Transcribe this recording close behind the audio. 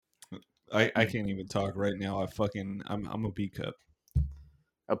I can't even talk right now. I'm a B cup.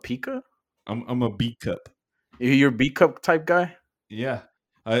 A Pika? I'm a B cup. You're a B cup type guy? Yeah.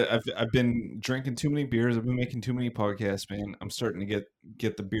 I've been drinking too many beers. I've been making too many podcasts, man. I'm starting to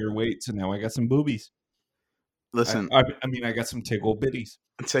get the beer weight, so now I got some boobies. Listen, I mean, I got some tickle bitties.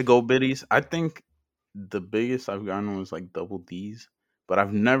 say go biddies. I think the biggest I've gotten was like double D's, but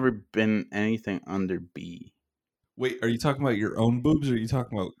I've never been anything under B. Wait, are you talking about your own boobs, or are you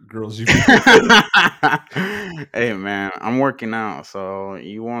talking about girls you've been with? Hey man, I'm working out, so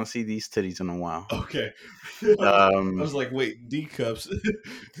you won't see these titties in a while. Okay. I Um, was like, wait, D cups.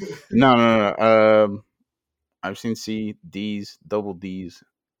 no, no, no. I've seen C, D's, double D's,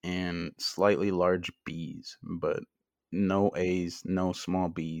 and slightly large B's, but no A's, no small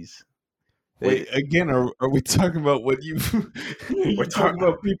B's. Wait, It, again, are we talking about what you are we're you talking talking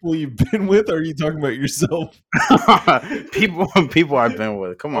about people you've been with, or are you talking about yourself? people I've been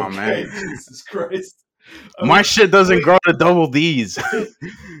with. Come on, man. Okay, Jesus Christ. I'm My like, shit doesn't wait, grow to double D's.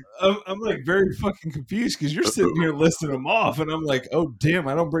 I'm like very fucking confused because you're sitting here listing them off, and I'm like, oh damn,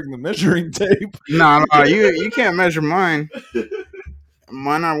 I don't bring the measuring tape. No, no, you can't measure mine.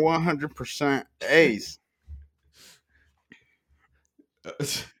 Mine are 100% A's.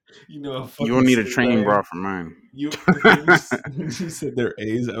 You know how You will fucking need a stupid I training am. bra for mine. You when you said they're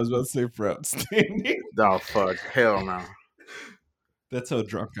A's, I was about to say for outstanding. Oh fuck, hell no. That's how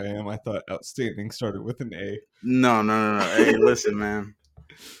drunk I am. I thought outstanding started with an A. No, no, no, no. Hey, listen, man.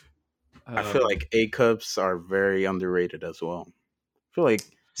 I feel Um, like A cups are very underrated as well. I feel like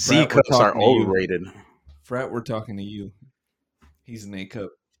C Frat, we're cups are talking to you. overrated. Frat, we're talking to you. He's an A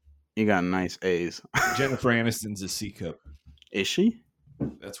cup. You got nice A's. Jennifer Aniston's a C cup. Is she?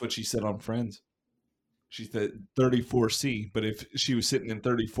 That's what she said on Friends. She said 34C, but if she was sitting in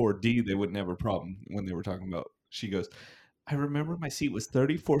 34D, they wouldn't have a problem when they were talking about. She goes, I remember my seat was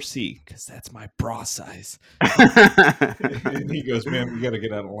 34C because that's my bra size. And he goes, man, we got to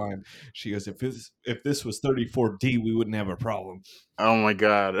get out of line. She goes, if this was 34D, we wouldn't have a problem. Oh my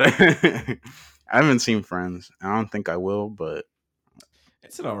god. I haven't seen Friends. I don't think I will, but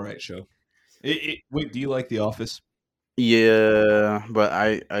It's an all right show. Wait, do you like The Office? yeah, but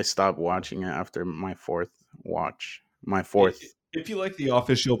I stopped watching it after my fourth watch. My I- fourth. If you like The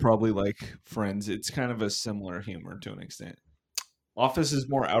Office, you'll probably like Friends. It's kind of a similar humor to an extent. Office is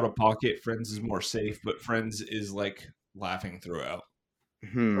more out of pocket. Friends is more safe, but Friends is like laughing throughout, or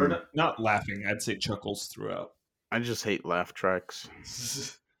Hmm. not laughing. I'd say chuckles throughout. I just hate laugh tracks.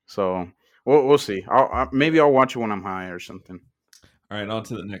 So we'll see. Maybe I'll watch it when I'm high or something. All right, on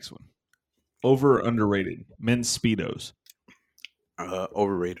to the next one. Over or underrated? Men's speedos.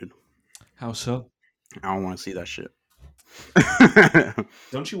 Overrated. How so? I don't want to see that shit.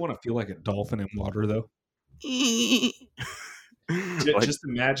 Don't you want to feel like a dolphin in water though? Like, Just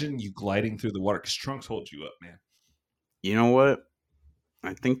imagine you gliding through the water because trunks hold you up, man. you know what?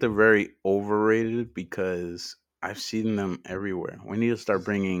 I think they're very overrated because I've seen them everywhere. We need to start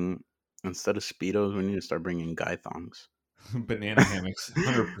bringing, instead of speedos, we need to start bringing guy thongs. Banana hammocks,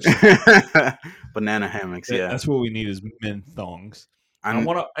 100%. Banana hammocks. Yeah, That's what we need is men thongs. I I'm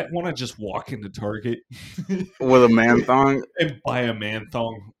want to just walk into Target with a man thong. and buy a man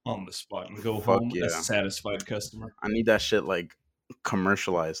thong on the spot and go Fuck home a yeah! satisfied customer. I need that shit like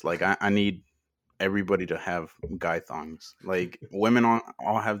commercialized. Like I need everybody to have guy thongs. Like women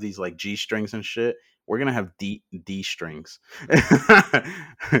all have these like G strings and shit. We're gonna have D strings.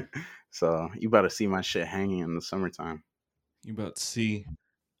 So you better see my shit hanging in the summertime. You about to see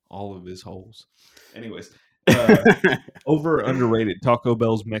all of his holes. Anyways, over or underrated Taco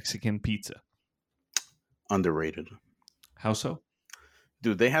Bell's Mexican pizza. Underrated. How so?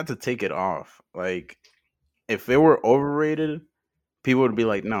 Dude, they had to take it off. Like if it were overrated, people would be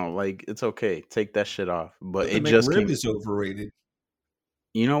like, no, like it's okay, take that shit off. But But the it just McRib came. is overrated.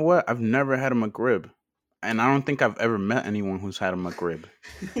 You know what? I've never had a McRib, and I don't think I've ever met anyone who's had a McRib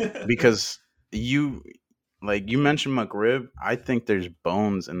because you, like you mentioned McRib. I think there's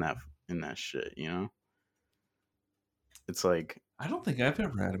bones in that shit. You know, it's like I don't think I've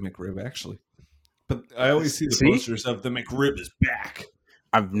ever had a McRib actually. But I always see the see, posters of the McRib is back.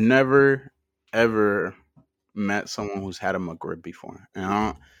 I've never ever met someone who's had a McRib before,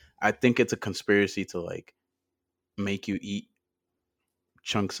 and I think it's a conspiracy to like make you eat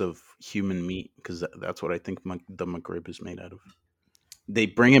chunks of human meat because that's what I think the McRib is made out of. They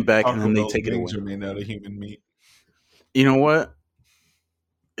bring it back and Taco then they Bell's take it wings away. are made out of human meat. You know what?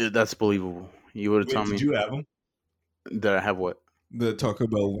 That's believable. You would have Wait, told did me you have them? that I have what? The Taco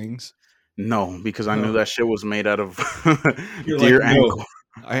Bell wings? No, because I knew No. that shit was made out of You're deer like, ankle.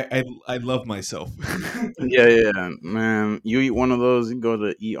 no, I love myself. Yeah, man. You eat one of those, you go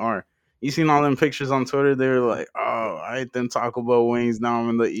to ER. You seen all them pictures on Twitter? They were like, "Oh, I ate them Taco Bell wings. Now I'm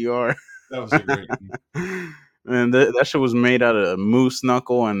in the ER." That was a great one. And that shit was made out of moose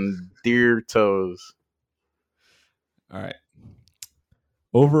knuckle and deer toes. All right.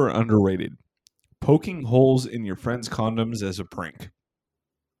 Over or underrated? Poking holes in your friend's condoms as a prank.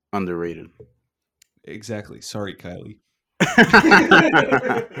 Underrated. Exactly. Sorry, Kylie.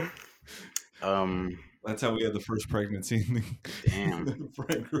 That's how we had the first pregnancy in the Damn.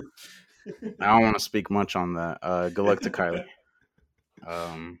 friend group. I don't want to speak much on that. Good luck to Kylie.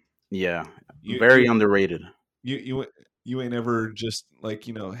 Yeah, very underrated. You ain't ever just like,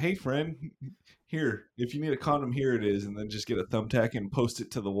 hey friend, here, if you need a condom, here it is, and then just get a thumbtack and post it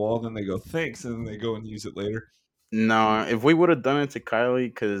to the wall. Then they go thanks, and then they go and use it later. No, if we would have done it to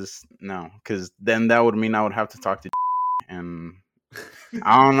Kylie, because then that would mean I would have to talk to, and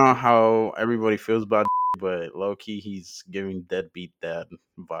I don't know how everybody feels about, but low key he's giving deadbeat dad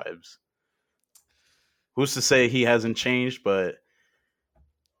vibes. Who's to say he hasn't changed? But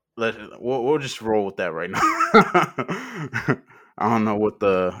we'll just roll with that right now. I don't know what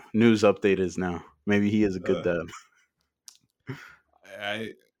the news update is now. Maybe he is a good dad.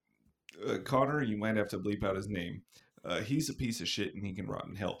 Connor, you might have to bleep out his name. He's a piece of shit and he can rot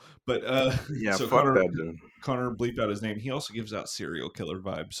in hell. But yeah, so fuck that dude. Connor bleeped out his name. He also gives out serial killer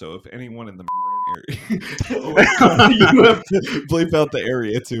vibes. So if anyone in the area, you have to bleep out the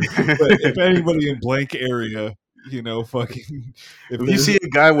area too. But if anybody in blank area, fucking. If you see a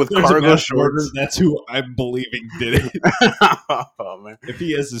guy with cargo shorts, that's who I'm believing did it. Oh man! If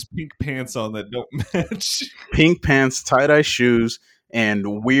he has his pink pants on that don't match, pink pants, tie dye shoes,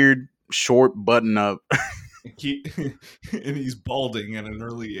 and weird short button up. And he's balding at an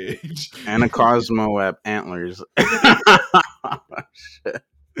early age. And a Cosmo app antlers. Shit.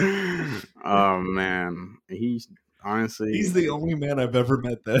 Oh man, he's the only man I've ever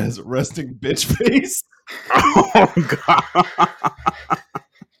met that has a resting bitch face. Oh god.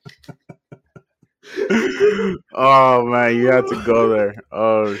 Oh man, you have to go there.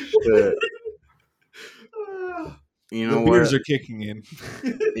 Oh shit. You know the beers are kicking in.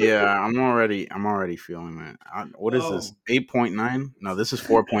 Yeah, I'm already feeling that. What is this? 8.9? No, this is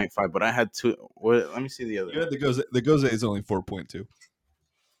 4.5. But I had two. Let me see the other. You had the Gose. The Gose is only 4.2.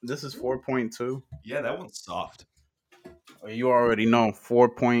 This is 4.2. Yeah, that one's soft. You already know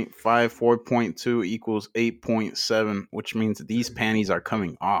 4.5, 4.2 equals 8.7, which means these panties are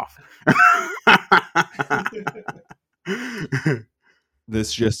coming off.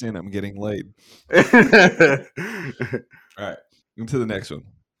 This just in, I'm getting laid. All right, into the next one.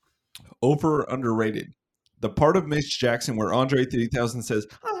 Over or underrated? The part of Miss Jackson where Andre 3000 says,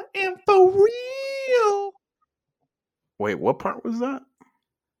 "I am for real." Wait, what part was that?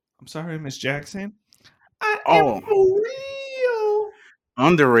 I'm sorry, Miss Jackson. I am for real.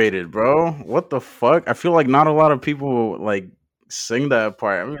 Underrated, bro. What the fuck? I feel like not a lot of people like sing that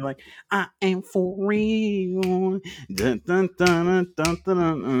part. I mean, like, I am for real. Dun, dun, dun, dun,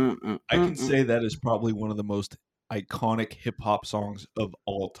 dun, I can say that is probably one of the most iconic hip hop songs of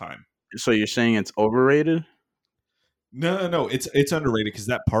all time. So you're saying it's overrated? No. It's underrated because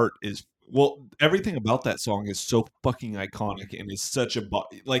that part is, well, everything about that song is so fucking iconic and is such a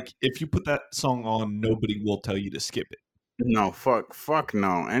like. If you put that song on, nobody will tell you to skip it. No, fuck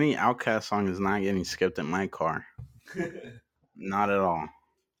no. Any Outkast song is not getting skipped in my car. Not at all.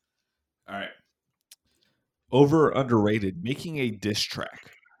 All right. Over or underrated? Making a diss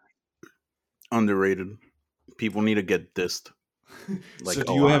track. Underrated. People need to get dissed. Like, so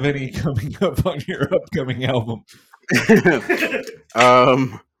do you have any coming up on your upcoming album?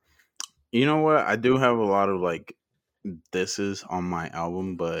 You know what? I do have a lot of like disses on my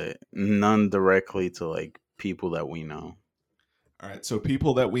album, but none directly to like people that we know. All right, so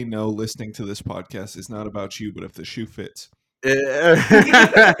people that we know listening to this podcast is not about you, but if the shoe fits. If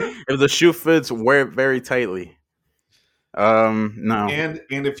the shoe fits, wear it very tightly. No. And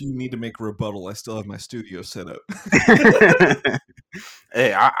if you need to make a rebuttal, I still have my studio set up.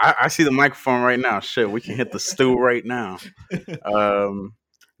 Hey, I see the microphone right now. Shit, we can hit the stew right now.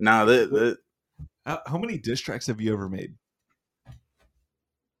 Now, how many diss tracks have you ever made?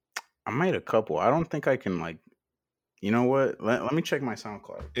 I made a couple. I don't think I can like. You know what? Let me check my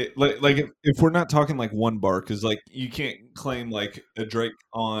SoundCloud. Like if we're not talking like one bar, because like you can't claim like a Drake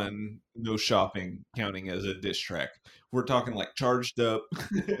on No Shopping counting as a diss track. We're talking like Charged Up.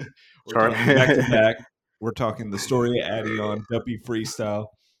 We're talking Back to Back. We're talking The Story of Addy on Duppy Freestyle.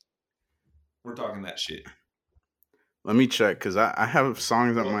 We're talking that shit. Let me check because I have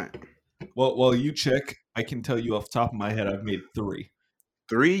songs that might. Well, while you check, I can tell you off the top of my head, I've made 3.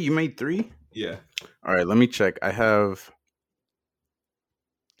 3? You made 3? Yeah. All right, let me check. I have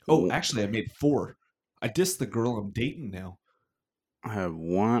Oh, actually, I made 4. I dissed the girl I'm dating now. I have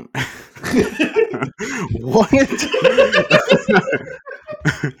 1. What?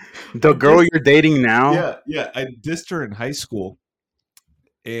 The girl you're dating now? Yeah. I dissed her in high school,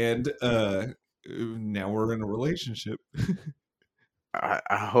 and now we're in a relationship. I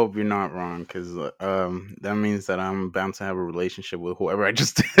hope you're not wrong, because that means that I'm bound to have a relationship with whoever I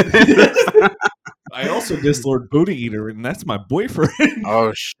just did. I also dissed Lord Booty Eater, and that's my boyfriend.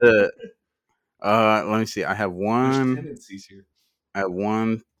 Oh shit. Let me see. I have There's 1. tendencies here. I have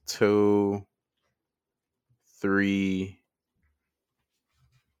 1, 2, 3.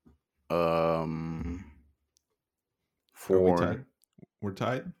 Are we 4. tied? We're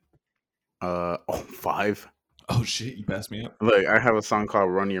tied. 5. Oh shit! You passed me up. Look, I have a song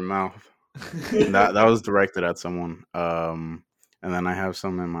called "Run Your Mouth." That was directed at someone. And then I have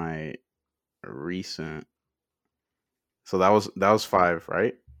some in my recent. So that was 5,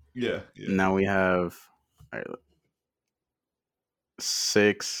 right? Yeah. Now we have, all right,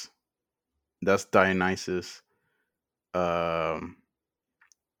 6. That's Dionysus.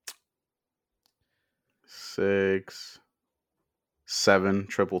 6, 7,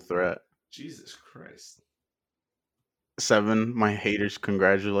 Triple Threat. Jesus Christ. 7, My Haters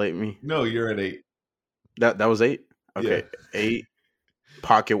Congratulate Me. No, you're at 8. That was 8. Okay, Yeah. 8.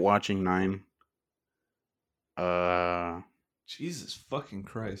 Pocket Watching 9. Jesus fucking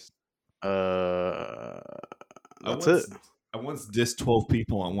Christ. That's it. I once dissed 12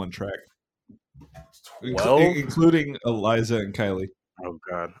 people on one track. 12? Including Eliza and Kylie. Oh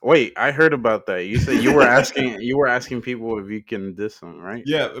God! Wait, I heard about that. You said you were asking people if you can diss them, right?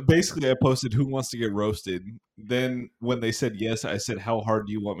 Yeah, basically I posted who wants to get roasted. Then when they said yes, I said how hard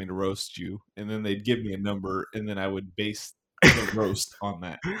do you want me to roast you? And then they'd give me a number, and then I would base the roast on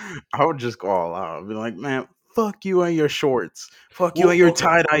that. I would just go all out. I'd be like, man, fuck you and your shorts. Fuck you and your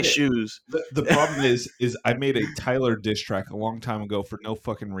tie-dye shoes. The problem is I made a Tyler diss track a long time ago for no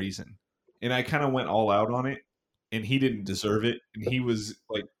fucking reason. And I kind of went all out on it, and he didn't deserve it, and he was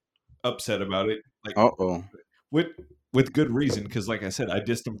like upset about it. Like, with good reason, because like I said, I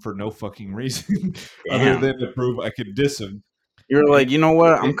dissed him for no fucking reason other than to prove I could diss him. You're like, you know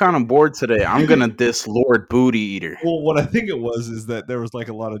what? I'm kind of bored today. I'm gonna diss Lord Booty Eater. Well, what I think it was is that there was like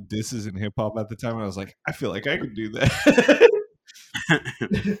a lot of disses in hip hop at the time, and I was like, I feel like I could do that.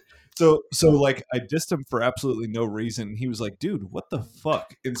 So like I dissed him for absolutely no reason. He was like, dude, what the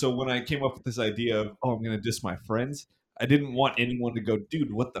fuck? And so when I came up with this idea of, oh, I'm gonna diss my friends, I didn't want anyone to go,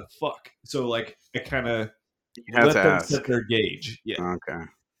 dude, what the fuck? So like I kind of let them set their gauge. Yeah. Okay.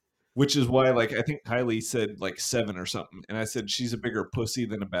 Which is why, like, I think Kylie said like 7 or something, and I said she's a bigger pussy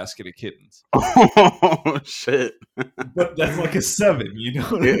than a basket of kittens. Oh shit! But that's like a 7, you know.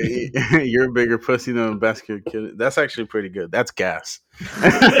 What I mean? You're a bigger pussy than a basket of kittens. That's actually pretty good. That's gas.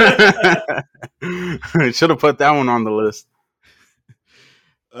 Should have put that one on the list.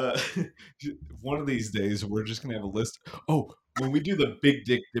 One of these days, we're just gonna have a list. Oh, when we do the Big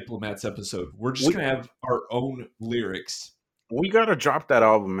Dick Diplomats episode, we're just gonna have our own lyrics. We gotta drop that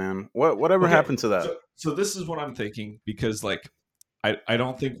album, man. Whatever happened to that? So this is what I'm thinking, because like I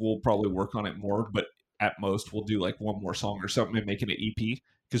don't think we'll probably work on it more, but at most we'll do like one more song or something and make it an EP,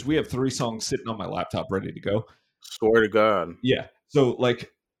 because we have 3 songs sitting on my laptop ready to go. Swear to God. Yeah. So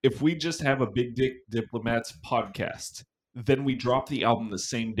like if we just have a Big Dick Diplomats podcast, then we drop the album the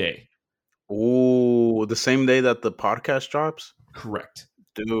same day. Ooh, the same day that the podcast drops? Correct.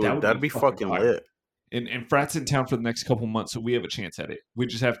 Dude, that'd be fucking lit. And Frat's in town for the next couple months, so we have a chance at it. We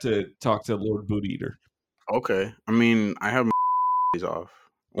just have to talk to Lord Booty Eater. Okay. I mean, I have my days off.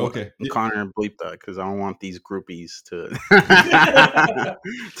 Okay. Connor, bleep that, because I don't want these groupies to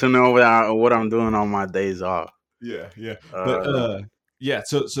to know what I'm doing on my days off. Yeah. But yeah,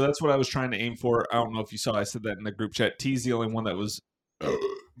 so that's what I was trying to aim for. I don't know if you saw, I said that in the group chat. T's the only one that was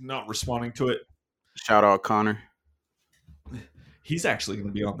not responding to it. Shout out Connor. He's actually going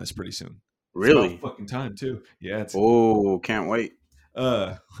to be on this pretty soon. Really? It's about fucking time too. Yeah. Can't wait.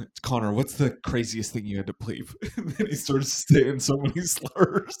 Connor, what's the craziest thing you had to bleep? And then he starts saying so many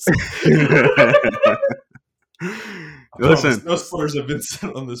slurs. Listen, no slurs have been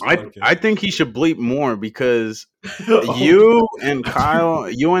said on this podcast. I think he should bleep more, because you and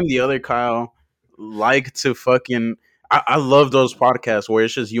the other Kyle like to fucking. I love those podcasts where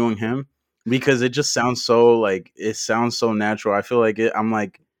it's just you and him, because it just sounds so natural. I feel like I'm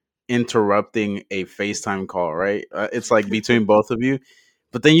like interrupting a FaceTime call, right? It's like between both of you,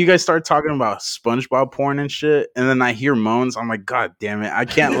 but then you guys start talking about SpongeBob porn and shit, and then I hear moans. I'm like, God damn it, I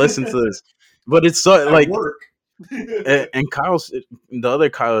can't listen to this. But it's so like work. And the other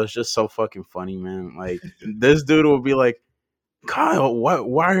Kyle is just so fucking funny, man. Like this dude will be like, Kyle,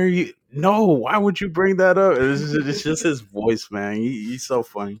 why are you? No, why would you bring that up? It's just his voice, man. He's so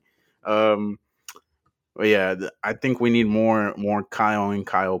funny. Um, but yeah, I think we need more Kyle and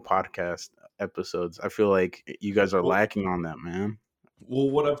Kyle podcast episodes. I feel like you guys are Well, lacking on that, man. well,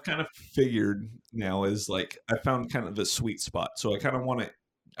 what I've kind of figured now is like I found kind of the sweet spot. So I kind of want to.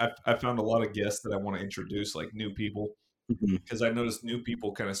 I found a lot of guests that I want to introduce, like new people, Mhm. because I noticed new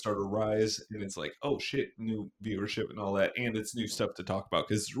people kind of start to rise, and it's like, oh shit, new viewership and all that, and it's new stuff to talk about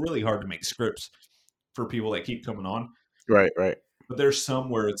because it's really hard to make scripts for people that keep coming on. Right, right, But there's some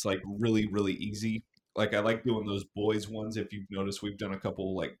where it's like really, really easy. Like I like doing those boys ones. If you've noticed, we've done a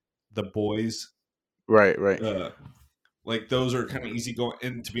couple like the boys. right, right. Uh, like those are kind of easy going.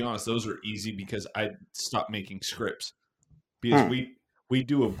 And to be honest, those are easy because I stopped making scripts because Huh. we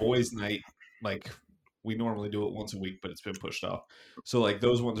do a boys' night like we normally do it once a week, but it's been pushed off. So like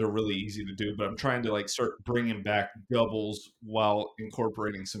those ones are really easy to do. But I'm trying to like start bringing back doubles while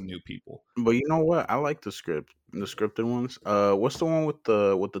incorporating some new people. But you know what? I like the scripted ones. What's the one with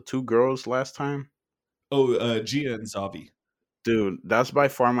the two girls last time? Oh, Gia and Zavi. Dude, that's by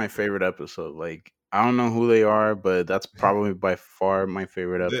far my favorite episode. Like, I don't know who they are, but that's probably by far my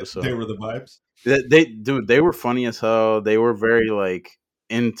favorite They episode. were the vibes. Dude, they were funny as hell. They were very like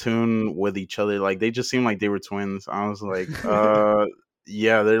in tune with each other. Like, they just seemed like they were twins. I was like,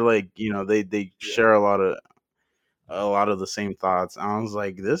 yeah, they're like, they Yeah. share a lot of the same thoughts. I was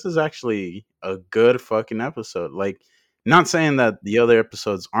like, this is actually a good fucking episode. Like, not saying that the other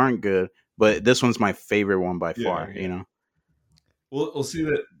episodes aren't good, but this one's my favorite one by Yeah, far. yeah. We'll see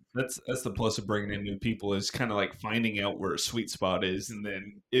that that's the plus of bringing in new people is kind of like finding out where a sweet spot is, and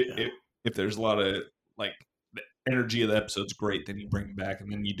then Yeah. if there's a lot of like the energy of the episode's great, then you bring them back and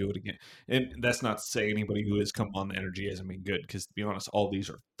then you do it again. And that's not to say anybody who has come on the energy hasn't been good, because to be honest, all these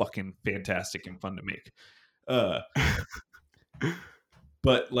are fucking fantastic and fun to make. Uh,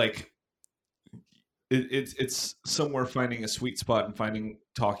 but like it's somewhere finding a sweet spot and finding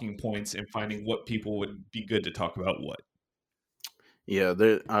talking points and finding what people would be good to talk about what. Yeah,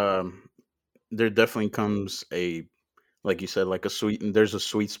 there definitely comes a, like you said, like there's a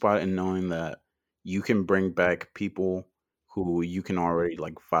sweet spot in knowing that you can bring back people who you can already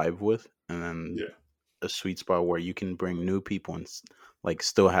like vibe with, and then Yeah. a sweet spot where you can bring new people and like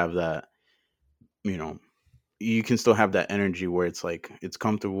still have that, you know, you can still have that energy where it's like it's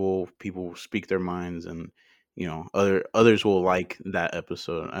comfortable, people speak their minds, and others will like that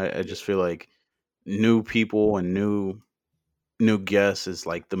episode. I Yeah. just feel like new people and new guests is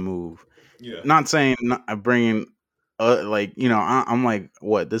like the move. Yeah. Not saying not bringing, like I'm like,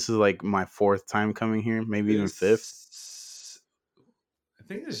 what? This is like my fourth time coming here, maybe even fifth. This, I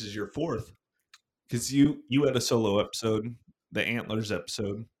think this is your fourth, because you had a solo episode, the antlers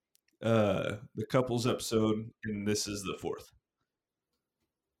episode, the couples episode, and this is the fourth.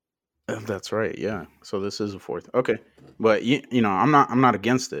 That's right. Yeah. So this is a fourth. Okay, but I'm not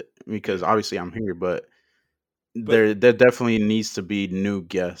against it Yeah, because obviously I'm here, but but there definitely needs to be new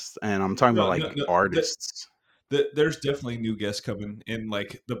guests, and I'm talking about no, no, like no. artists. There's definitely new guests coming, and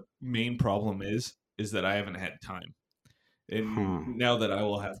like the main problem is that I haven't had time, and Huh. now that I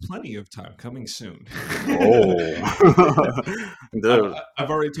will have plenty of time coming soon. Oh, I've dude, I've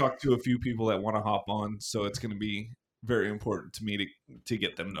already talked to a few people that want to hop on, so it's going to be very important to me to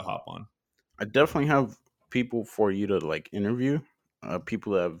get them to hop on. I definitely have people for you to like interview.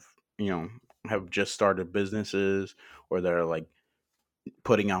 People that have just started businesses, or that are like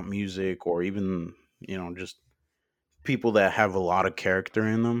putting out music, or even just people that have a lot of character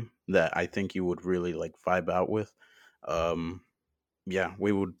in them that I think you would really like vibe out with. Um, yeah,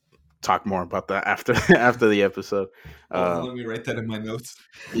 we would talk more about that after after the episode. Hold on, Uh, let me write that in my notes.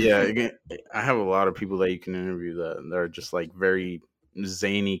 yeah, again, I have a lot of people that you can interview that are just like very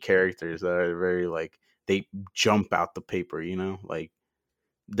zany characters that are very like they jump out the paper. Like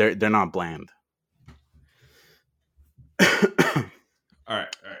they're not bland. All All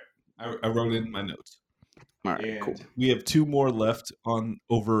right, all right. I wrote it in my notes, right, cool. and we have two more left on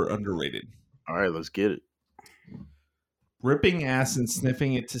over underrated. All right, let's get it. Ripping ass and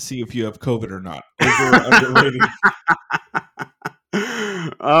sniffing it to see if you have COVID or not. Over or underrated.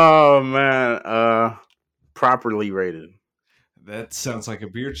 Oh man, properly rated. That sounds like a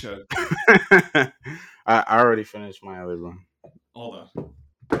beer chug. I already finished my other one. Hold on.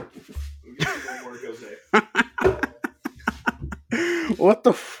 Let me get you one more Jose. What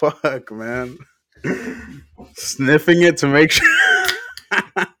the fuck, man? Sniffing it to make sure.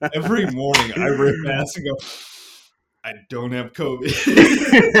 Every morning I rip ass and go, I don't have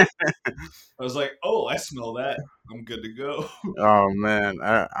COVID. I was like, oh, I smell that. I'm good to go. Oh man,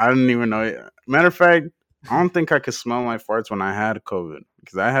 I didn't even know. Matter of fact, I don't think I could smell my farts when I had COVID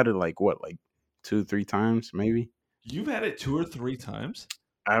because I had it like what, like 2, 3 times maybe. You've had it 2 or 3 times.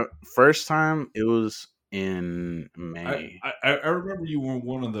 First time it was in I, May. I remember you were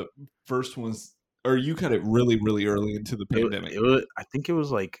one of the first ones, or you got it really, really early into the pandemic. It was, I think it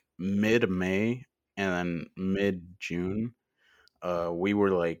was like mid May and then mid June. We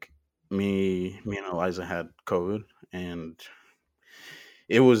were like me and Eliza had COVID, and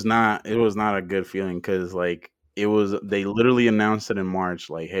it was not a good feeling because like it was they literally announced it in March,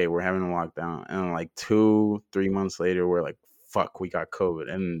 like, hey, we're having a lockdown, and like 2, 3 months later we're like, fuck, we got COVID,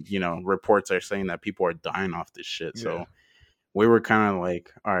 and reports are saying that people are dying off this shit. Yeah. So we were kind of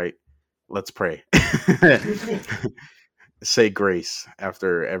like, all right, let's pray. Say grace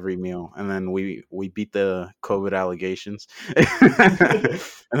after every meal, and then we beat the COVID allegations.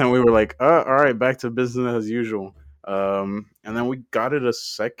 And then we were like, all right, back to business as usual. And then we got it a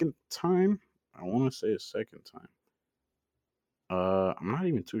second time. I want to say a second time. I'm not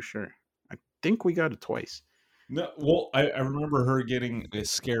even too sure. I think we got it twice. No, well, I remember her getting a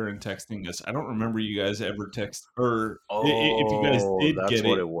scare and texting us. I don't remember you guys ever text, or if you guys Oh, did that's get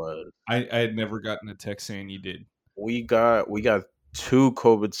what it, it was. I had never gotten a text saying you did. We got 2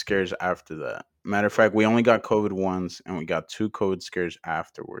 COVID scares after that. Matter of fact, we only got COVID once, and we got 2 COVID scares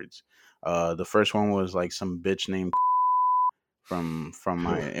afterwards. The first one was like some bitch named from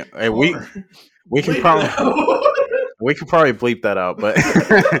my. Hey, we can Bleep probably it out. we could probably bleep that out, but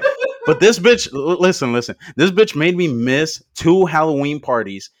but this bitch, listen, this bitch made me miss 2 Halloween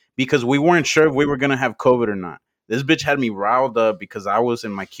parties because we weren't sure if we were gonna have COVID or not. This bitch had me riled up because I was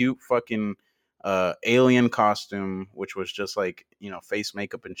in my cute fucking alien costume, which was just like face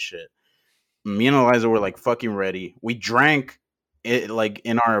makeup and shit. Me and Eliza were like fucking ready. We drank it like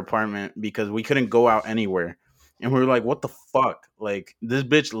in our apartment because we couldn't go out anywhere, and we were like, "What the fuck?" Like this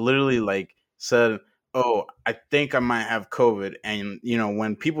bitch literally like said, "Oh, I think I might have COVID," and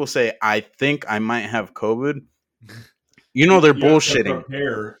when people say, "I think I might have COVID," they're You have to bullshitting.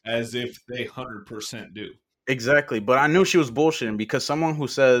 prepare as if they 100% do. Exactly, but I knew she was bullshitting because someone who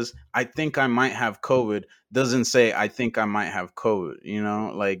says "I think I might have COVID" doesn't say "I think I might have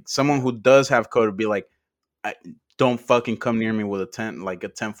COVID." Like someone who does have COVID be like, don't fucking come near me with like a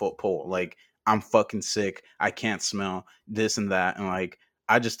 10-foot pole. Like I'm fucking sick. I can't smell this and that. And like,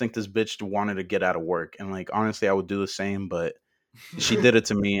 I just think this bitch wanted to get out of work. And like, honestly, I would do the same, but she did it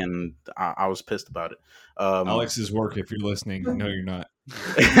to me, and I was pissed about it. Alex's work, if you're listening, no, you're not.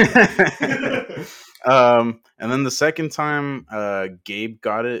 And then the second time, Gabe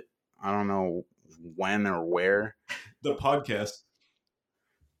got it. I don't know when or where. The podcast.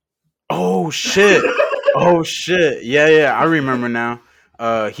 Oh shit! Oh shit! Yeah, I remember now.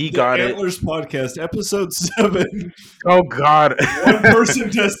 He The got Antlers podcast, episode 7. Oh god! One person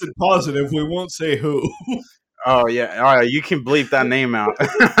tested positive. We won't say who. Oh yeah! All right, you can bleep that name out.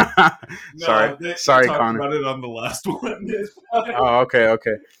 No, sorry, talked Connor. about it on the last one. Oh, okay.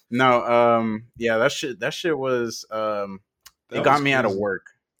 No, yeah, that shit was it got me out of work.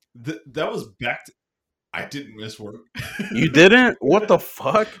 That was back to. I didn't miss work. You didn't? What the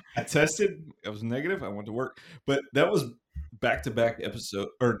fuck? I tested. I was negative. I went to work, but that was back-to-back episode,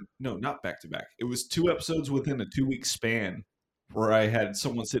 or no, not back-to-back. It was 2 episodes within a 2-week span where I had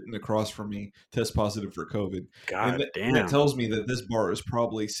someone sitting across from me test positive for COVID. God damn. That tells me that this bar is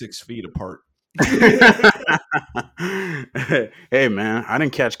probably 6 feet apart. Hey man, I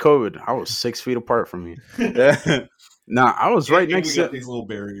didn't catch COVID. I was 6 feet apart from you. Nah, I was right next to to these little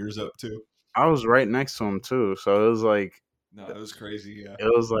barriers up too. I was right next to him too. So it was like, no, it was crazy. Yeah, it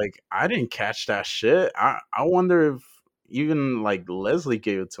was like I didn't catch that shit. I wonder if even like Leslie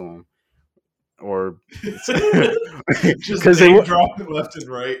gave it to him, or just name dropping left and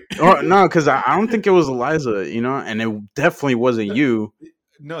right. Or no, because I don't think it was Eliza, and it definitely wasn't you.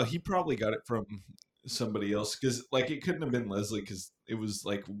 No, he probably got it from somebody else because like it couldn't have been Leslie because it was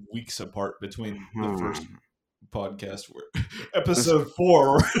like weeks apart between the first podcast episode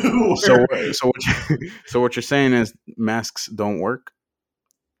 4. So what you're saying is masks don't work?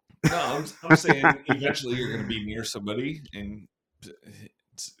 No, I'm saying eventually you're going to be near somebody and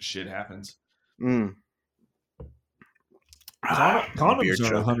shit happens. Condoms are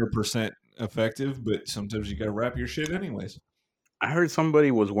 100% effective, but sometimes you got to wrap your shit anyways. I heard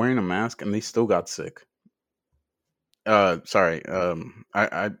somebody was wearing a mask and they still got sick. Sorry.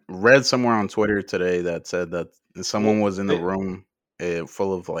 I read somewhere on Twitter today that said that someone was in the room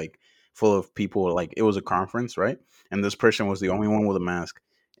full of people. Like it was a conference, right? And this person was the only one with a mask,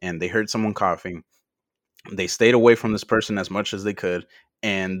 and they heard someone coughing. They stayed away from this person as much as they could,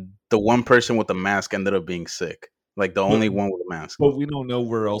 and the one person with the mask ended up being sick. Like the but only one with a mask. but we don't know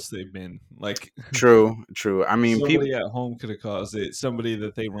where else they've been. Like True, true. I mean, people somebody at home could have caused it. Somebody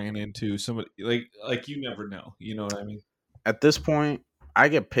that they ran into. Somebody like you never know. You know what I mean? at this point, I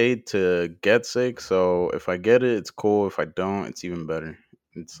get paid to get sick, so if I get it, it's cool. If I don't, it's even better.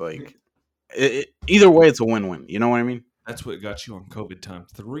 It's like either way, it's a win-win. You know what I mean? That's what got you on COVID time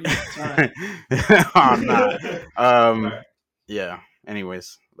 3 times. Oh, nah. All Um, right. yeah.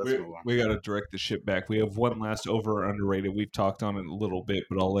 Anyways, let's move on. We got to direct the ship back. We have one last over or underrated. We've talked on it a little bit,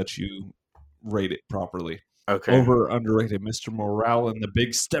 but I'll let you rate it properly. Okay. Over or underrated, Mr. Morale and the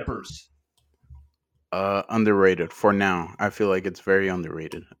Big Steppers. Underrated for now. I feel like it's very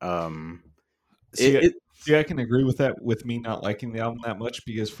underrated. See, It see, I can agree with that. With me not liking the album that much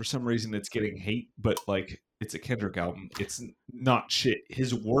because for some reason it's getting hate, but like it's a Kendrick album. It's not shit.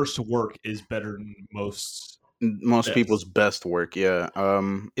 His worst work is better than most best. people's best work. Yeah.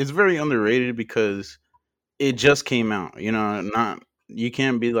 It's very underrated because it just came out. You know, not you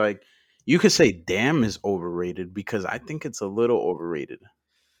can't be like you could say "Damn" is overrated because I think it's a little overrated.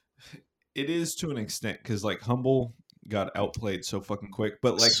 It is to an extent because like Humble got outplayed so fucking quick,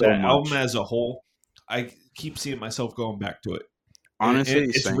 but like So that album much. as a whole, I keep seeing myself going back to it. And Honestly,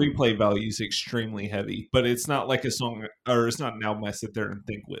 its same. replay value is extremely heavy, but it's not like a song or it's not an album I sit there and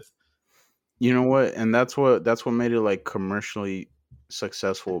think with. You know what? And that's what made it like commercially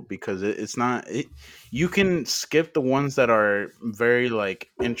successful because it's not you can skip the ones that are very like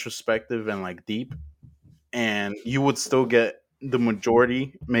introspective and like deep and you would still get the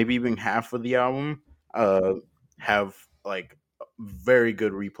majority, maybe even half of the album uh have like very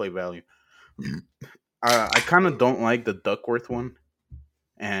good replay value. I kind of don't like the Duckworth one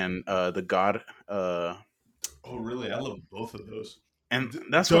and the God Oh, really? I love both of those. and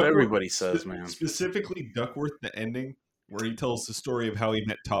that's what Duckworth, everybody says, man. specifically Duckworth, the ending where he tells the story of how he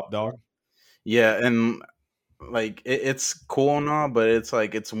met Top Dog. Yeah, and like it's cool and all, but it's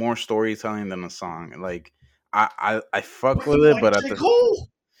like it's more storytelling than a song. Like I fuck But with you it, like but J. Cole?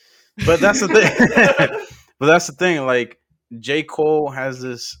 that's the thing. But that's the thing. Like J. Cole has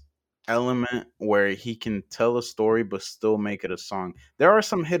this element where he can tell a story but still make it a song. There are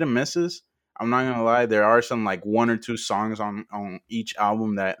some hit and misses. I'm not gonna lie. There are some like one or two songs on each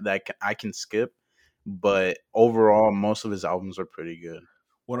album I can skip, but overall, most of his albums are pretty good.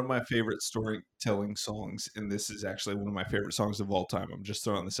 One of my favorite storytelling songs, and this is actually one of my favorite songs of all time. I'm just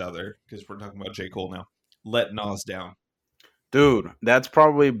throwing this out there because we're talking about J. Cole now. Let Nas Down. Dude, that's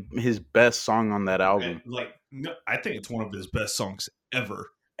probably his best song on that And album. like, no, I think it's one of his best songs ever.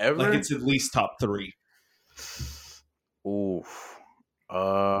 Like, Ever? it's at least top three. Oof.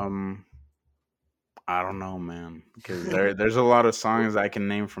 Um, I don't know, man, because there's a lot of songs I can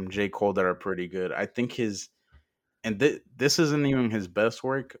name from J. Cole that are pretty good. I think this isn't even his best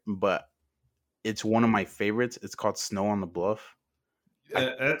work, but it's one of my favorites. It's called Snow on the Bluff.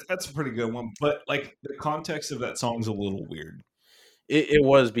 I That's a pretty good one. But like, the context of that song's a little weird. it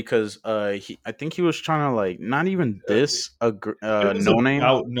was because I think he was trying to like not even diss It was No Name.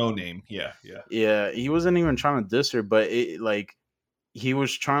 about No Name. Yeah, yeah. Yeah, he wasn't even trying to diss her, but it like he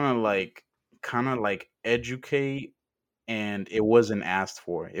was trying to like kind of like educate and it wasn't asked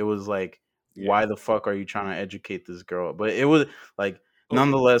for. It was like, Yeah. why the fuck are you trying to educate this girl? But it was like, Okay.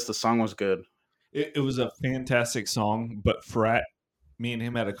 nonetheless, the song was good. It was a fantastic song, but Frat, me and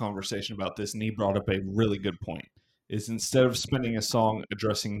him had a conversation about this, and he brought up a really good point. Is instead of spending a song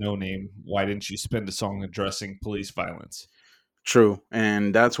addressing No Name, why didn't you spend a song addressing police violence? True,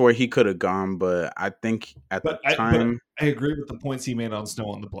 and that's where he could have gone. But I think at the But time, I agree with the points he made on Snow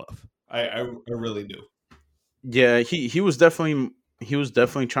on the Bluff. I really do. yeah, he was definitely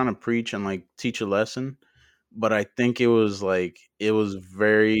trying to preach and like teach a lesson. But I think it was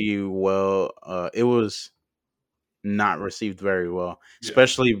very well. It was not received very well, Yeah.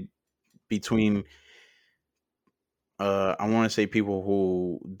 especially between I want to say people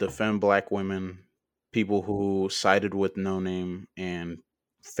who defend black women, people who sided with No Name, and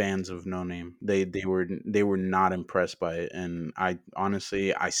fans of No Name. They were not impressed by it, and I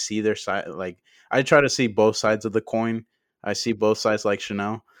honestly I see their side. Like I try to see both sides of the coin. I see both sides like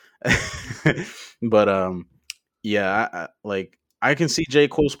Chanel, but yeah, like I can see J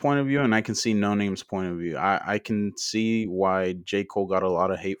Cole's point of view, and I can see No Name's point of view. I can see why J Cole got a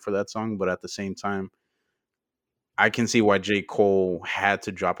lot of hate for that song, but at the same time I can see why J. Cole had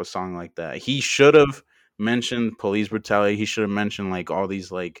to drop a song like that. He should have mentioned police brutality. He should have mentioned like all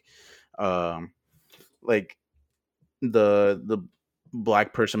these um like the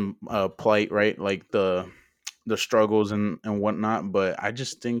black person plight, right? Like the struggles and whatnot. But I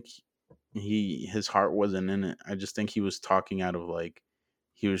just think his heart wasn't in it. I just think he was talking out of like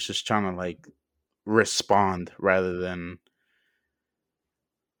he was just trying to like respond rather than,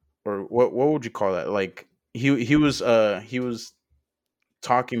 or what would you call that? Like he was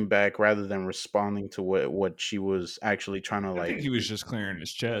talking back rather than responding to what she was actually trying to I think like. he was just clearing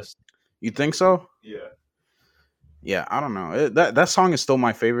his chest. You think so? Yeah. Yeah, I don't know. That song is still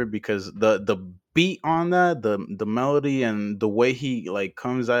my favorite because the beat on that, the melody and the way he like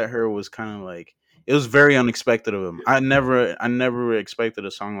comes at her was kind of like, it was very unexpected of him. I never expected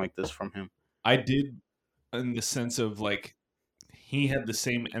a song like this from him. I did, in the sense of like, he had the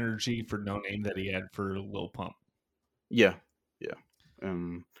same energy for No Name that he had for Lil Pump. Yeah, yeah.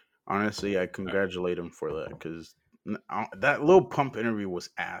 Honestly, I congratulate him for that because that Lil Pump interview was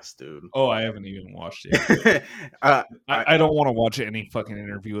ass, dude. Oh, I haven't even watched it. uh, I I don't want to watch any fucking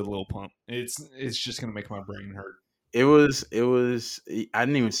interview with Lil Pump. It's just gonna make my brain hurt. it was I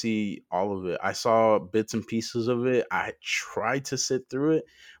didn't even see all of it. I saw bits and pieces of it. I tried to sit through it,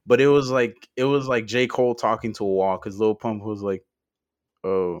 but it was like J. Cole talking to a wall because Lil Pump was like,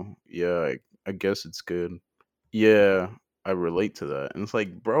 "Oh yeah, I guess it's good. Yeah, I relate to that." And it's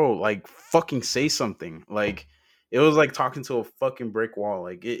like, bro, like fucking say something. Like it was like talking to a fucking brick wall.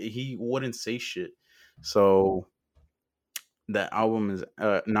 Like he wouldn't say shit. So that album is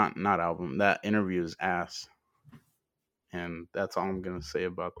not album. That interview is ass, and that's all I'm gonna say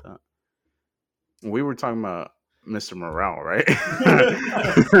about that. We were talking about Mr. Morale, right?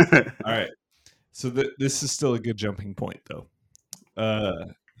 All right. So this is still a good jumping point, though.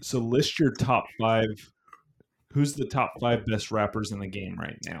 So list your top 5. Who's the top 5 best rappers in the game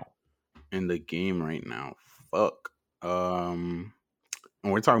right now? In the game right now, fuck. And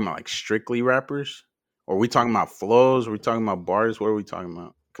we're talking about like strictly rappers, or are we talking about flows? Are we talking about bars? What are we talking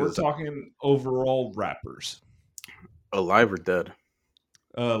about? We're Because talking overall rappers. alive or dead?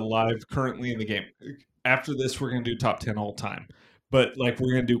 Live currently in the game. After this, we're gonna do top 10 all time. But like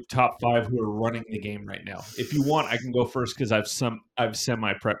we're gonna do top 5 who are running the game right now. If you want, I can go first because I've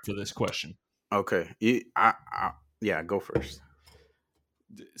semi prepped for this question. Okay, yeah, go first.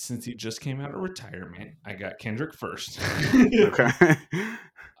 Since he just came out of retirement, I got Kendrick first. Okay,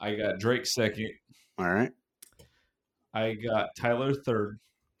 I got Drake second. all right. I got Tyler third.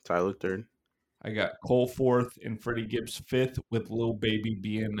 Tyler third. I got Cole fourth and Freddie Gibbs fifth, with Lil Baby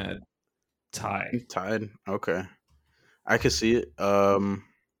being a tie. Tied. Okay, I can see it.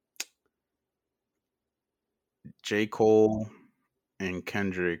 J. Cole and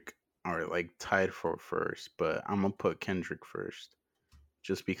Kendrick are like tied for first, but I'm gonna put Kendrick first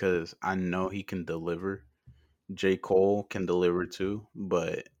just because I know he can deliver. J. Cole can deliver too,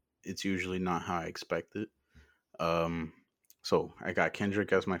 but it's usually not how I expect it. Um, so I got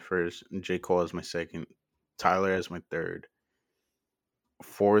Kendrick as my first, J. Cole as my second, Tyler as my third.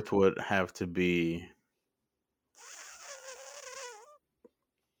 Fourth would have to be,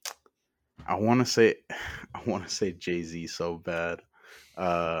 I want to say I want to say Jay Z so bad.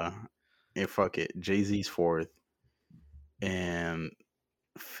 Uh, and fuck it, Jay Z's fourth and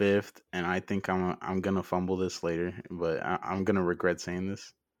fifth, and I think I'm gonna fumble this later, but I'm gonna regret saying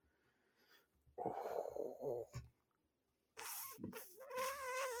this.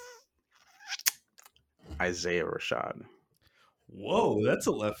 Isaiah Rashad. Whoa, that's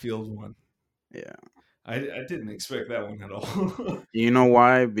a left field one. Yeah. I didn't expect that one at all. You know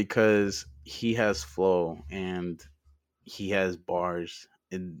why? Because he has flow and he has bars.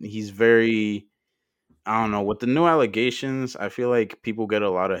 And he's very, I don't know, with the new allegations, I feel like people get a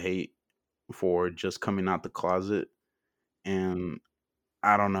lot of hate for just coming out the closet. And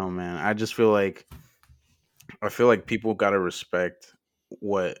I don't know, man. I feel like people got to respect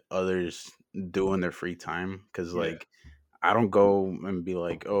what others do in their free time cuz Yeah. like I don't go and be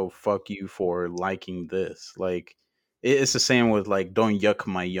like, "Oh, fuck you for liking this." Like it's the same with like don't yuck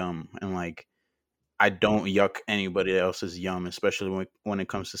my yum, and like I don't yuck anybody else's yum, especially when it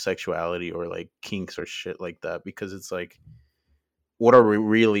comes to sexuality or like kinks or shit like that, because it's like, what are we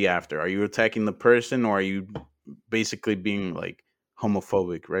really after? Are you attacking the person, or are you basically being like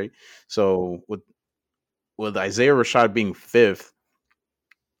homophobic, right? So with Isaiah Rashad being fifth,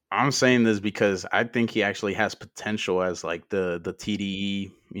 I'm saying this because I think he actually has potential as like the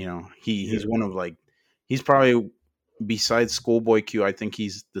TDE. He's one of like, he's probably, besides Schoolboy Q, I think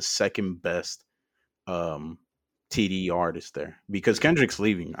he's the second best um TDE artist there, because Kendrick's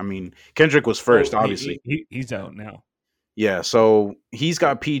leaving. I mean, Kendrick was first, Oh, obviously. he's out now. Yeah, so he's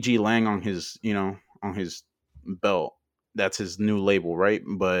got PG Lang on his, on his belt. That's his new label, right?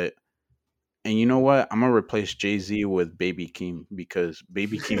 But and you know what? I'm gonna replace Jay Z with Baby Keem, because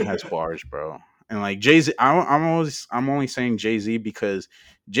Baby Keem has bars, bro. And like Jay Z, I'm only saying Jay Z because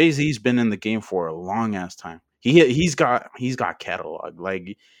Jay Z's been in the game for a long ass time. He's got catalog.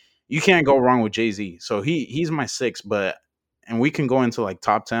 Like, you can't go wrong with Jay-Z. So he's my 6, but and we can go into like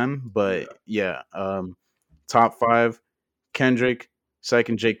top 10, but yeah, top 5 Kendrick,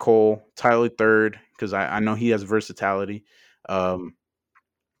 second J. Cole, Tyler third because I know he has versatility. Um,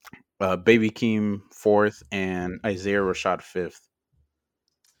 Baby Keem fourth, and Isaiah Rashad fifth.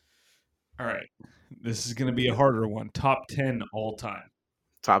 All right. This is going to be a harder one. Top 10 all time.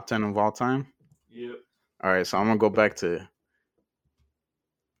 Top 10 of all time. Yep. All right, so I'm gonna go back to.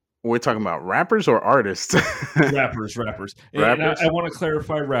 We're talking about rappers or artists? Rappers. And Rappers. I want to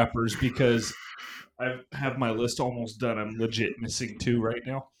clarify rappers because I have my list almost done. I'm legit missing 2 right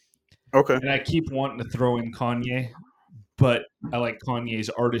now. Okay. And I keep wanting to throw in Kanye, but I like Kanye's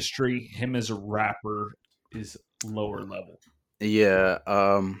artistry. Him as a rapper is lower level. Yeah.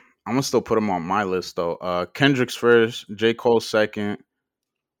 I'm gonna still put him on my list though. Kendrick's first, J. Cole second,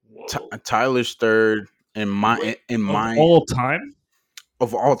 Tyler's third, and my all time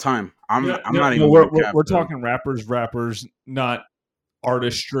of all time. I'm not even. We're talking rappers, not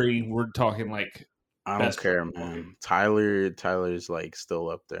artistry. We're talking like. I don't care, man. Tyler's like still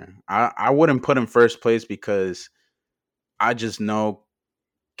up there. I wouldn't put him first place because I just know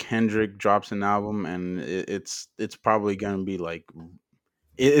Kendrick drops an album and it's probably gonna be like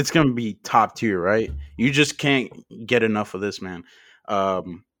it's gonna be top tier, right? You just can't get enough of this man.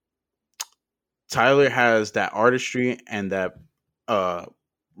 Tyler has that artistry and that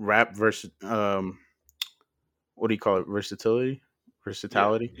rap versus what do you call it? Versatility.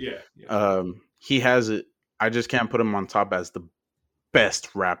 Yeah. He has it. I just can't put him on top as the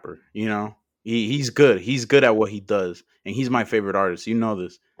best rapper. You know, he's good. He's good at what he does, and he's my favorite artist. You know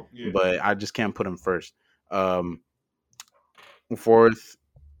this, but I just can't put him first. Fourth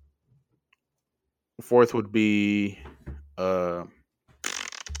would be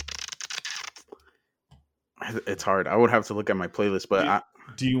it's hard. I would have to look at my playlist, but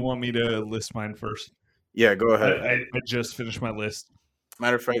do you want me to list mine first? Yeah, go ahead. I just finished my list.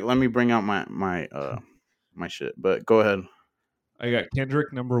 Matter of fact, let me bring out my my shit. But go ahead. I got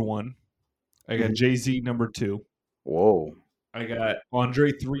Kendrick number 1. I got Jay-Z number 2. Whoa. I got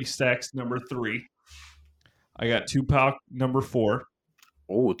Andre 3 Stacks number 3. I got Tupac number 4.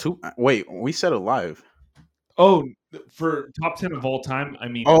 Oh, wait, we said alive. Oh, for top 10 of all time, I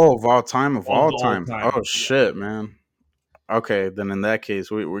mean. Oh, of all time. Oh shit, man. Okay, then in that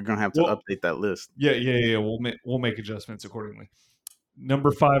case, we're gonna have to update that list. Yeah. We'll make adjustments accordingly.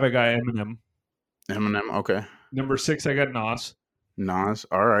 Number 5, I got Eminem. Okay. Number 6, I got Nas.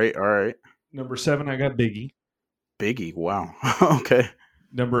 All right. Number 7, I got Biggie. Wow. Okay.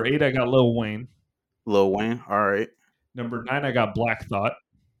 Number 8, I got Lil Wayne. All right. Number 9, I got Black Thought.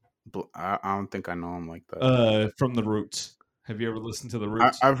 I don't think I know him like that. From The Roots. Have you ever listened to The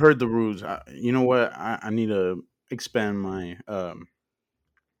Roots? I've heard The Roots. You know what? I need to expand my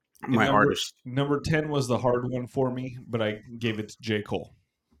my artist. Number 10 was the hard one for me, but I gave it to J. Cole.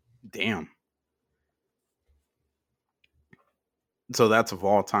 Damn. So that's of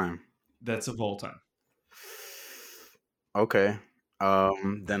all time. That's of all time. Okay.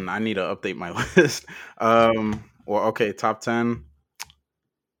 Then I need to update my list. Well, okay, top 10.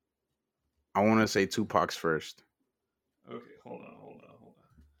 I want to say Tupac's first. Okay, hold on.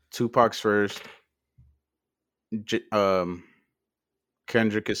 Tupac's first.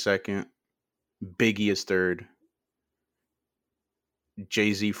 Kendrick is second. Biggie is third.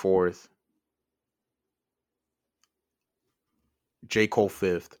 Jay-Z fourth. J. Cole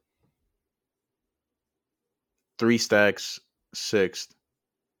fifth. 3 Stacks sixth.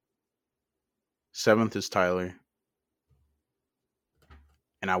 7th is Tyler.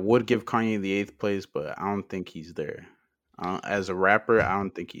 And I would give Kanye the 8th place, but I don't think he's there. As a rapper, I don't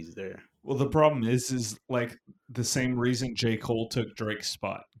think he's there. Well, the problem is like the same reason J. Cole took Drake's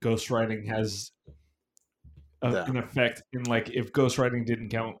spot. Ghostwriting has an effect in, like, if ghostwriting didn't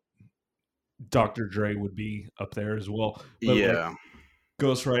count, Dr. Dre would be up there as well. But yeah. Like,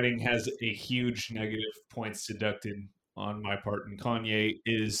 ghostwriting has a huge negative points deducted on my part, and Kanye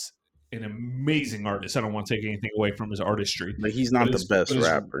is an amazing artist. I don't want to take anything away from his artistry. But he's not the best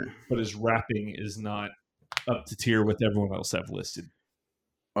rapper. But his rapping is not up to tier with everyone else I've listed.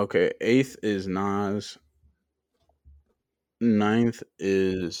 Okay, 8th is Nas. 9th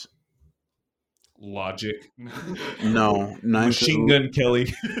is Logic. No, 9th Machine Gun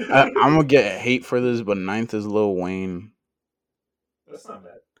Kelly. I'm gonna get hate for this, but 9th is Lil Wayne. That's not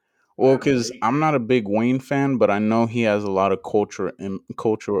bad. Well, because I'm not a big Wayne fan, but I know he has a lot of cultural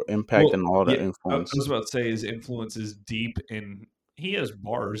impact and all that influence. I was about to say his influence is deep, and he has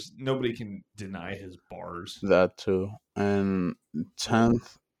bars. Nobody can deny his bars. That too. And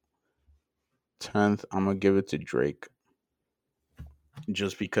 10th, I'm gonna give it to Drake.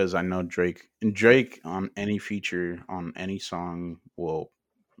 just because I know Drake. And Drake on any feature on any song will,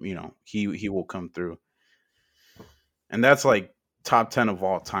 he will come through. And that's like top 10 of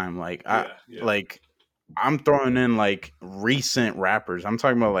all time. Yeah, yeah. Like I'm throwing in like recent rappers. I'm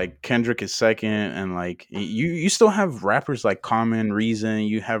talking about like Kendrick is second, and like you still have rappers like Common Reason.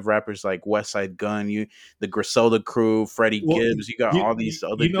 You have rappers like West Side Gun. The Griselda Crew, Freddie Well, Gibbs. You got all these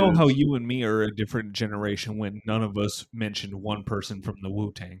other you know how dudes. you and me are a different generation when none of us mentioned one person from the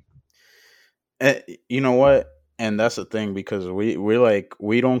Wu Tang. You know what? And that's the thing, because we're like,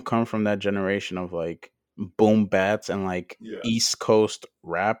 we don't come from that generation of like boom bats and like Yeah. East Coast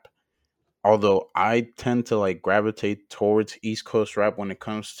rap. Although I tend to like gravitate towards East Coast rap when it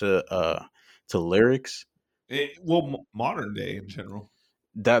comes to lyrics. Modern day in general.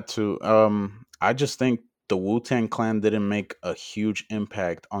 That too. I just think the Wu Tang Clan didn't make a huge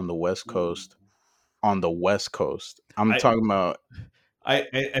impact on the West Coast. On the West Coast, I'm I, talking about. I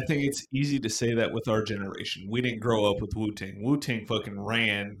think it's easy to say that with our generation. We didn't grow up with Wu Tang. Wu Tang fucking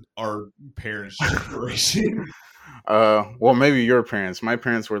ran our parents' generation. Well, maybe your parents. My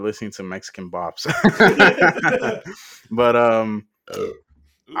parents were listening to Mexican bops, but I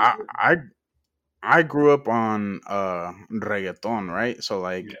I I grew up on reggaeton, right? So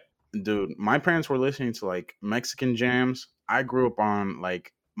like, Yeah. dude, my parents were listening to like Mexican jams. I grew up on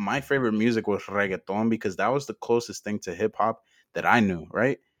like, my favorite music was reggaeton because that was the closest thing to hip hop that I knew,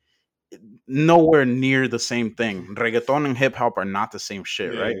 right? Nowhere near the same thing. Reggaeton and hip hop are not the same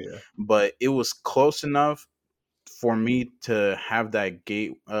shit, Yeah, right? yeah, But it was close enough for me to have that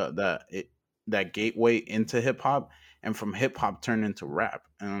gateway into hip hop, and from hip hop turn into rap.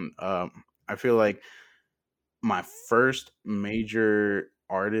 And I feel like my first major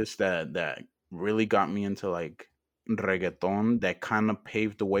artist that really got me into like reggaeton, that kind of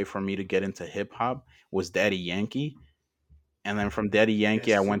paved the way for me to get into hip hop, was Daddy Yankee. And then from Daddy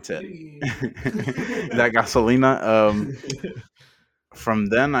Yankee, I went to yeah. that Gasolina. From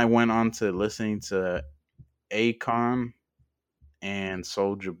then, I went on to listening to Akon and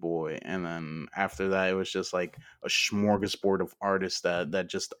Soldier Boy, and then after that, it was just like a smorgasbord of artists that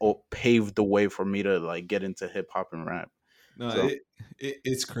just paved the way for me to like get into hip hop and rap. No, So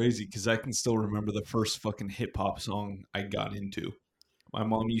it's crazy because I can still remember the first fucking hip hop song I got into. My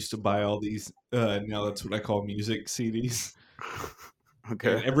mom used to buy all these. Now that's what I call music CDs, and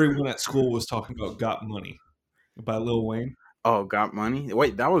okay. everyone at school was talking about "Got Money" by Lil Wayne. Oh, Got Money.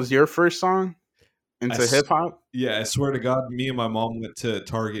 Wait, that was your first song I into s- hip hop? yeah, I swear to God, me and my mom went to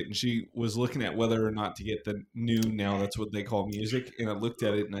Target and she was looking at whether or not to get the new, now that's what they call music. And I looked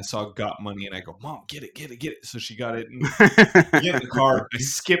at it and I saw "Got Money" and I go, "Mom, get it, get it, get it." So she got it and we get in the car. I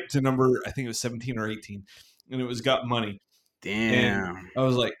skipped to number, I think it was 17 or 18, and it was "Got Money." And Damn. I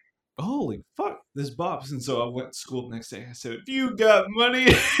was like, "Holy fuck, this bops." And so I went to school the next day. I said, "If you got money,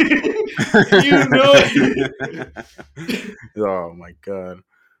 you know it." Oh my god.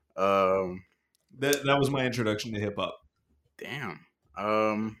 Um. That was my introduction to hip hop. Damn.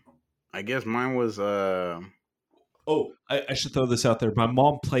 Um. I guess mine was Oh, I should throw this out there. My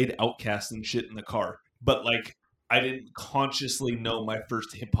mom played Outcast and shit in the car, but like I didn't consciously know my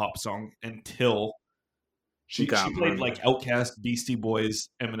first hip hop song until she Got played Money. like Outcast, Beastie Boys,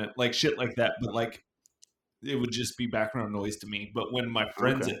 Eminem, like shit like that. But like it would just be background noise to me. But when my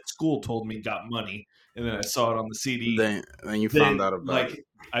friends Okay. at school told me "Got Money," and then I saw it on the CD, Then you found then out about like it.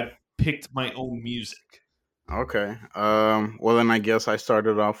 I picked my own music. Okay. Well, then I guess I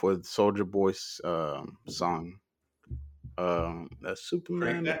started off with Soldier Boy's song. That's Crank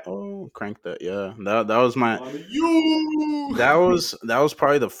Superman. that Oh, crank that. Yeah. That was my. on you. That was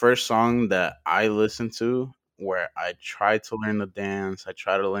probably the first song that I listened to where I tried to learn the dance. I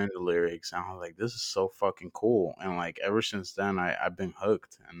tried to learn the lyrics, and I was like, "This is so fucking cool." And like ever since then, I've been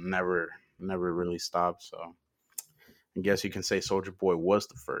hooked and never really stopped. So I guess you can say Soldier Boy was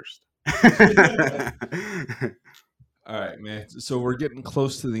the first. All right, man. So we're getting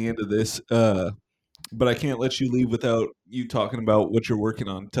close to the end of this. But I can't let you leave without you talking about what you're working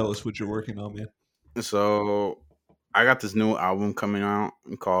on. Tell us what you're working on, man. So I got this new album coming out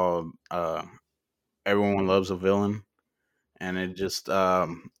called "Everyone Loves a Villain," and it just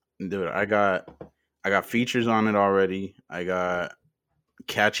dude, I got features on it already. I got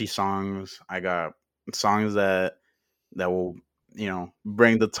catchy songs. I got songs that will,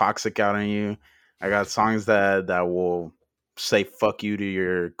 bring the toxic out in you. I got songs that will say fuck you to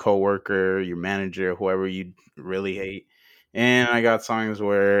your coworker, your manager, whoever you really hate. And I got songs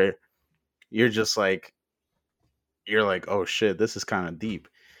where you're just like, oh shit, this is kind of deep.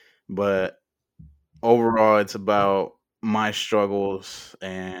 But overall, it's about my struggles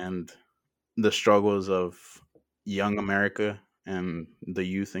and the struggles of young America. and the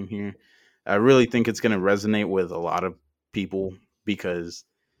youth in here. I really think it's going to resonate with a lot of people because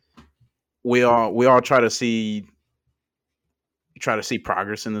we all try to see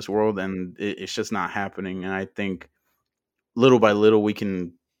progress in this world, and it's just not happening. And I think little by little we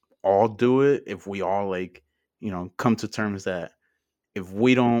can all do it if we all like come to terms that if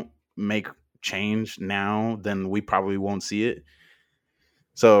we don't make change now, then we probably won't see it.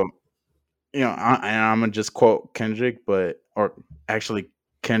 So and I'm gonna just quote Kendrick, or actually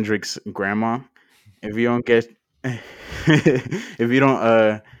Kendrick's grandma. If you don't get, if you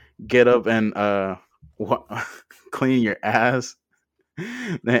don't get up and what, clean your ass,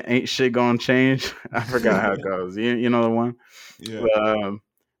 then ain't shit gonna change. I forgot how it goes. You know the one. Yeah.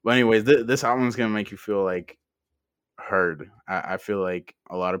 But anyways, this album is gonna make you feel like heard. I feel like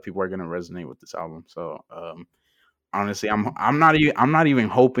a lot of people are gonna resonate with this album. So honestly, I'm not even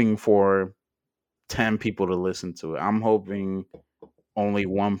hoping for 10 people to listen to it. I'm hoping only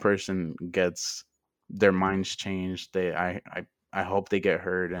one person gets their minds changed. I hope they get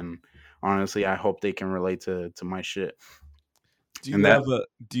heard, and honestly, I hope they can relate to my shit. Do And you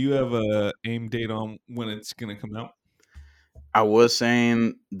that have a aim date on when it's gonna come out? I was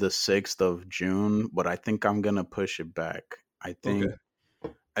saying the 6th of June, but I think I'm gonna push it back. I Okay. think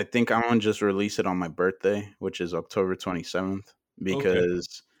I think I'm gonna just release it on my birthday, which is October 27th, Okay.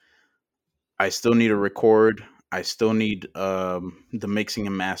 because I still need to record. I still need the mixing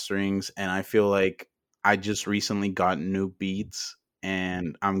and masterings, and I feel like I just recently got new beats,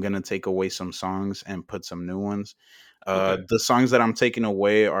 and I'm gonna take away some songs and put some new ones. Okay. The songs that I'm taking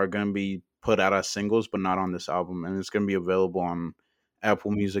away are gonna be put out as singles, but not on this album, and it's gonna be available on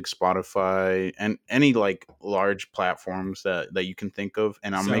Apple Music, Spotify, and any like large platforms that you can think of.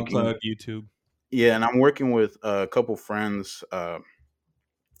 And I'm making SoundCloud, YouTube. yeah, and I'm working with a couple friends.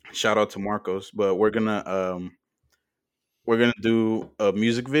 Shout out to Marcos, but we're gonna do a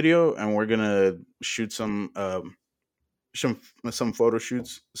music video, and we're gonna shoot some photo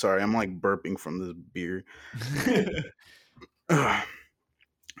shoots. Sorry, I'm like burping from this beer.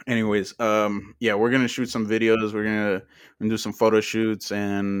 Anyways, yeah, we're gonna shoot some videos. We're gonna do some photo shoots,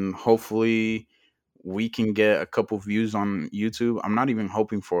 and hopefully we can get a couple views on YouTube. I'm not even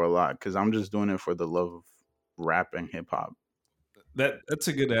hoping for a lot because I'm just doing it for the love of rap and hip hop. That's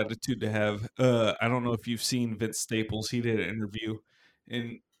a good attitude to have. I don't know if you've seen Vince Staples. He did an interview,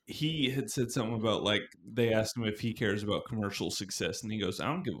 and he had said something about like they asked him if he cares about commercial success, and he goes, "I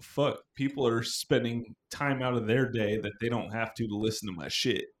don't give a fuck. People are spending time out of their day that they don't have to listen to my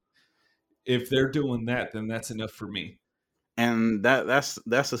shit. If they're doing that, then that's enough for me." And that's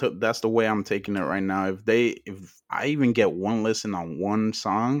the way I'm taking it right now. If I even get one listen on one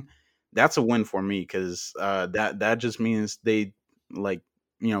song, that's a win for me because that just means they like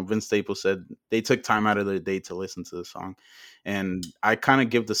Vince Staples said they took time out of their day to listen to the song, and I kind of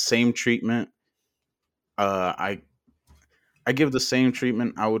give the same treatment. I give the same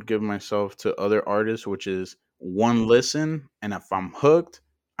treatment I would give myself to other artists, which is one listen, and if I'm hooked,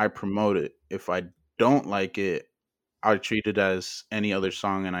 I promote it. If I don't like it, I treat it as any other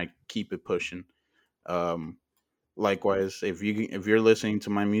song and I keep it pushing. Um, Likewise, if you're listening to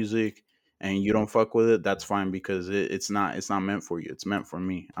my music and you don't fuck with it, that's fine because it's not meant for you. It's meant for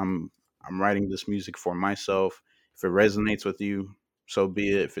me. I'm writing this music for myself. If it resonates with you, so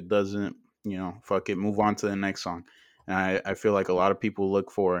be it. If it doesn't, fuck it. Move on to the next song. And I feel like a lot of people look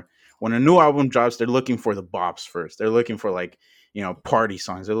for when a new album drops, they're looking for the bops first. They're looking for like party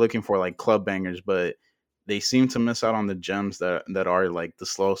songs. They're looking for like club bangers, but they seem to miss out on the gems that are like the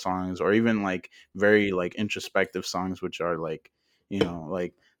slow songs or even like very like introspective songs, which are like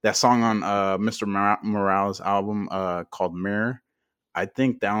like that song on Mr. Morales album called Mirror. I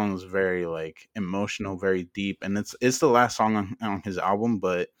think that one was very like emotional, very deep, and it's the last song on his album,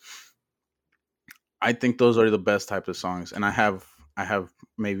 but I think those are the best type of songs. And I have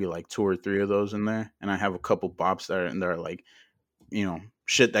maybe like two or three of those in there, and I have a couple bops that are like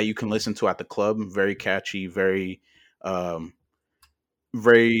shit that you can listen to at the club, very catchy, um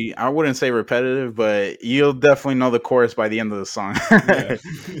very, I wouldn't say repetitive, but you'll definitely know the chorus by the end of the song. Yeah.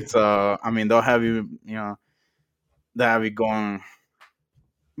 So I mean they'll have you going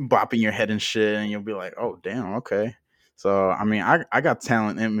bopping your head and shit, and you'll be like, oh damn, okay. So I mean I got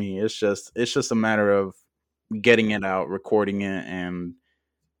talent in me. It's just a matter of getting it out, recording it, and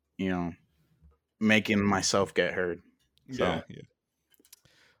you know making myself get heard. So Yeah. Yeah.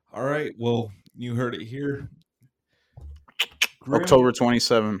 All right. Well, you heard it here. Grim October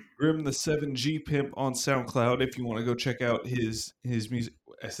 27th. Grim the 7G Pimp on SoundCloud if you want to go check out his music.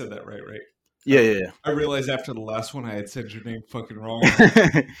 I said that right, right? Yeah. I realized after the last one I had said your name fucking wrong.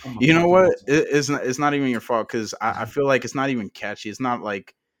 You know what? It's not even your fault because I feel like it's not even catchy. It's not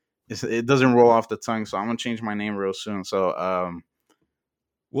like it doesn't roll off the tongue. So I'm gonna change my name real soon. So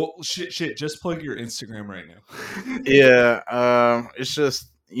well, shit. Just plug your Instagram right now. yeah, it's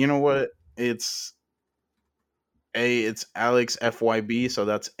just you know what? It's Alex FYB. So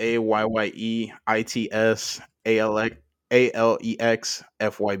that's AYYEITS ALEX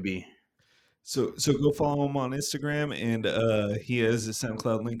FYB. So go follow him on Instagram, and he has a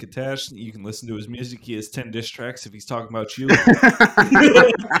SoundCloud link attached. You can listen to his music. He has 10 diss tracks if he's talking about you. But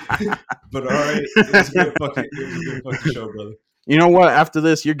all right, it was a good fucking show, brother. You know what? After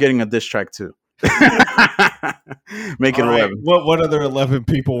this, you're getting a diss track too. Make it 11. What other 11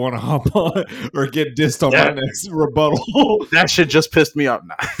 people want to hop on or get dissed on my next rebuttal? That shit just pissed me off.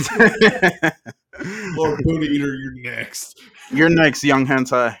 Lord Booty Eater, you're next. You're next, young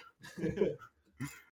hentai.